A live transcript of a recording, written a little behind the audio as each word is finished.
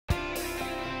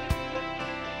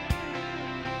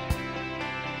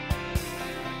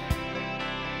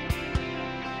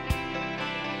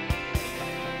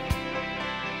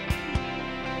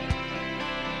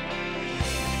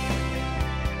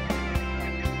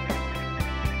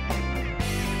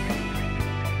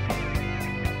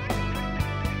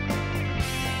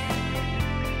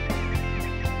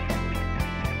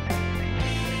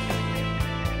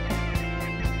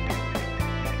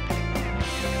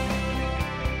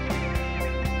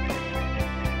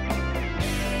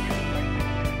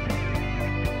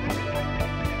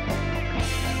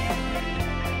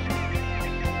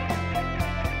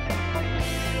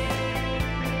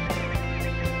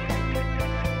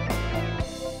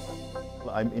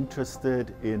I'm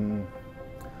interested in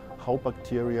how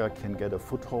bacteria can get a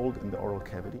foothold in the oral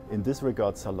cavity. In this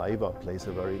regard, saliva plays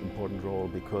a very important role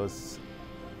because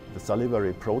the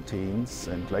salivary proteins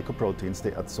and glycoproteins,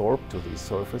 they adsorb to these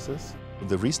surfaces.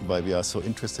 The reason why we are so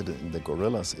interested in the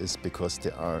gorillas is because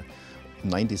they are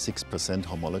 96%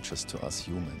 homologous to us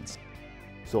humans.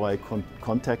 So I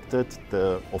contacted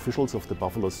the officials of the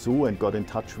Buffalo Zoo and got in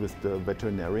touch with the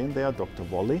veterinarian there, Dr.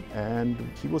 Wally, and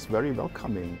he was very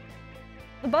welcoming.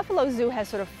 The Buffalo Zoo has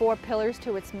sort of 4 pillars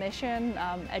to its mission: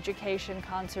 education,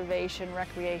 conservation,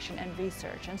 recreation, and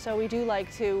research. And so we do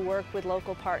like to work with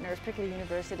local partners, particularly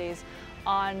universities,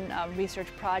 on research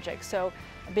projects. So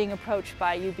being approached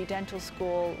by UB Dental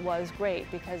School was great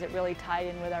because it really tied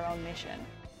in with our own mission.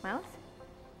 Mouth?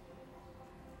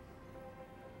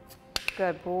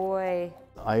 Good boy.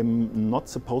 I'm not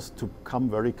supposed to come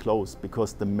very close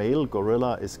because the male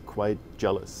gorilla is quite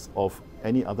jealous of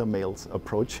any other males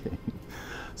approaching.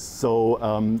 So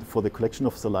for the collection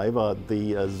of saliva,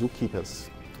 the zookeepers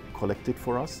collect it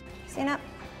for us. Stand up.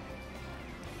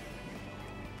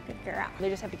 Good girl. They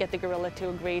just have to get the gorilla to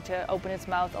agree to open its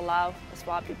mouth, allow the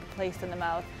swab to be placed in the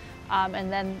mouth.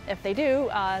 And then if they do,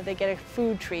 they get a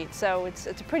food treat. So it's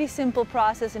a pretty simple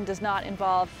process and does not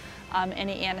involve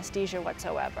any anesthesia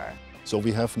whatsoever. So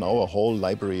we have now a whole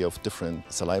library of different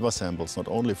saliva samples, not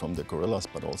only from the gorillas,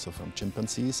 but also from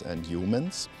chimpanzees and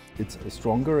humans. It's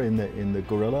stronger in the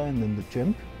gorilla and in the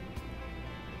chimp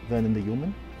than in the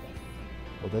human.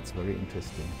 Oh, that's very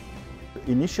interesting.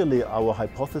 Initially, our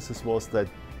hypothesis was that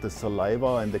the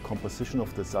saliva and the composition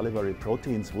of the salivary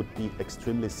proteins would be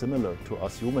extremely similar to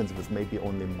us humans with maybe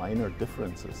only minor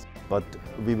differences. But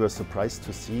we were surprised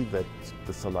to see that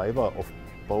the saliva of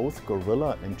both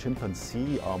gorilla and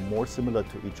chimpanzee are more similar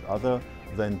to each other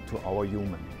than to our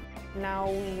human. Now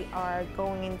we are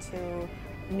going into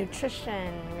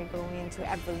nutrition, we're going into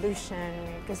evolution,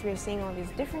 because we're seeing all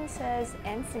these differences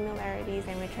and similarities,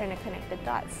 and we're trying to connect the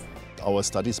dots. Our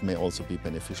studies may also be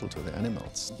beneficial to the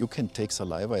animals. You can take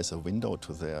saliva as a window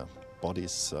to their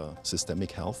body's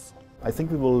systemic health. I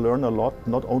think we will learn a lot,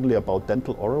 not only about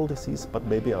dental oral disease, but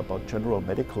maybe about general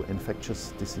medical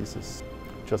infectious diseases,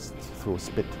 just through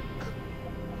spit.